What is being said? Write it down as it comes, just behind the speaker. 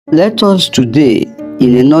Let us today,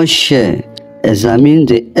 in a nutshell, examine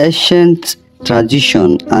the ancient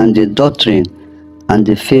tradition and the doctrine and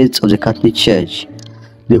the faith of the Catholic Church.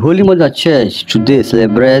 The Holy Mother Church today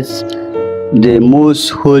celebrates the Most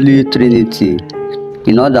Holy Trinity.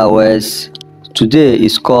 In other words, today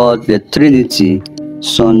is called the Trinity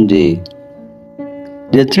Sunday.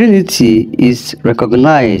 The Trinity is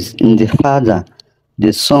recognized in the Father,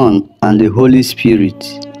 the Son, and the Holy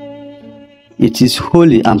Spirit. It is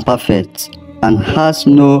holy and perfect and has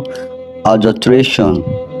no adulteration.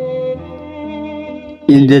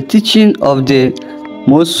 In the teaching of the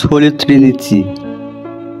Most Holy Trinity,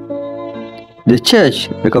 the Church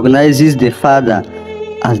recognizes the Father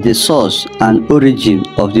as the source and origin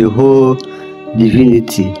of the whole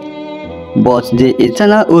divinity, but the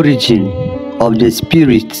eternal origin of the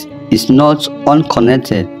Spirit is not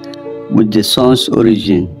unconnected with the Son's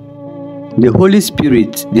origin. The Holy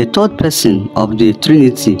Spirit, the third person of the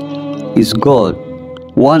Trinity, is God,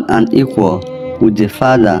 one and equal with the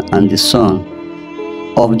Father and the Son,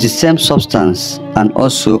 of the same substance and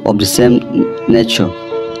also of the same nature.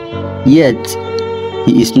 Yet,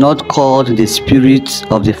 he is not called the Spirit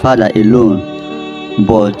of the Father alone,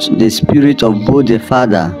 but the Spirit of both the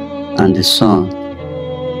Father and the Son.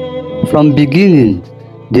 From beginning,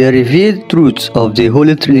 the revealed truth of the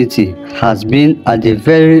Holy Trinity has been at the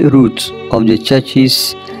very root of the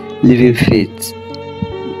Church's living faith,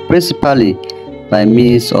 principally by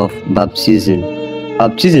means of baptism.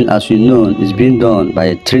 Baptism, as we know, is being done by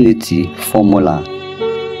a Trinity formula.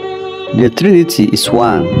 The Trinity is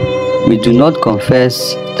one. We do not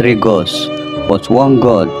confess three gods, but one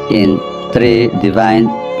God in three divine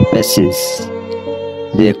persons,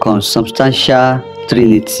 the consubstantial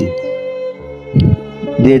Trinity.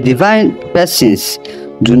 The divine persons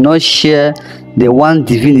do not share the one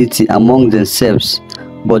divinity among themselves,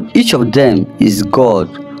 but each of them is God,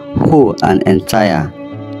 whole and entire.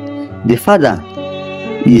 The Father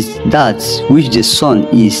is that which the Son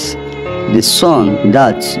is, the Son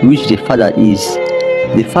that which the Father is,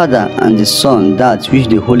 the Father and the Son that which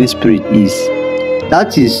the Holy Spirit is.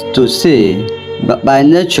 That is to say, by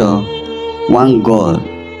nature, one God.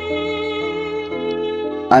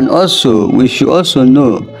 And also, we should also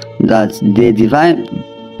know that the divine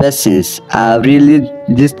persons are really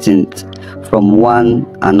distinct from one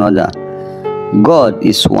another. God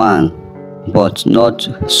is one, but not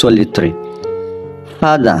solitary.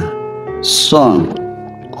 Father, Son,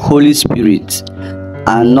 Holy Spirit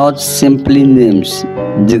are not simply names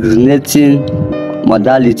designating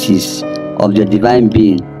modalities of the divine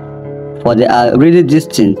being, for they are really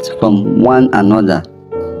distinct from one another.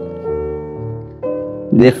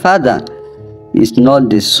 The Father is not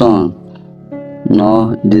the Son,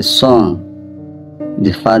 nor the Son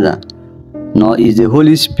the Father, nor is the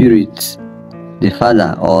Holy Spirit the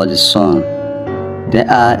Father or the Son. They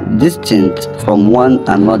are distinct from one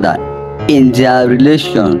another in their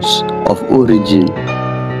relations of origin.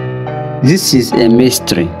 This is a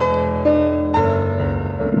mystery,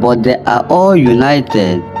 but they are all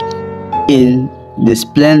united in the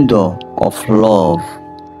splendor of love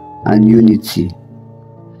and unity.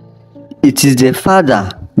 It is the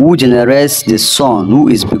Father who generates the Son who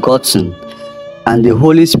is begotten, and the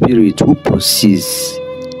Holy Spirit who proceeds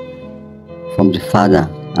from the Father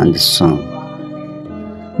and the Son.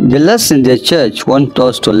 The lesson the Church wants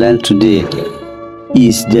us to learn today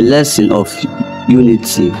is the lesson of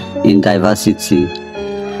unity in diversity.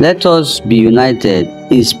 Let us be united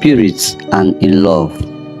in spirit and in love.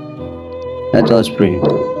 Let us pray.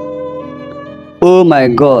 Oh my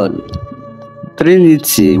God,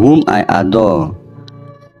 Trinity, whom I adore,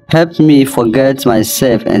 help me forget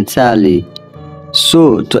myself entirely,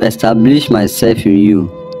 so to establish myself in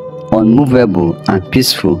you, unmovable and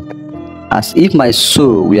peaceful, as if my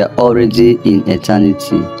soul were already in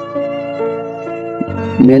eternity.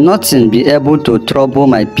 May nothing be able to trouble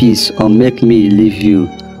my peace or make me leave you,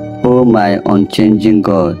 O my unchanging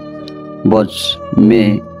God, but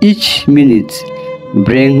may each minute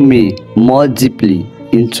bring me more deeply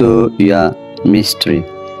into your mystery.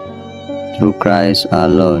 Through Christ our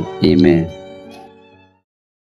Lord. Amen.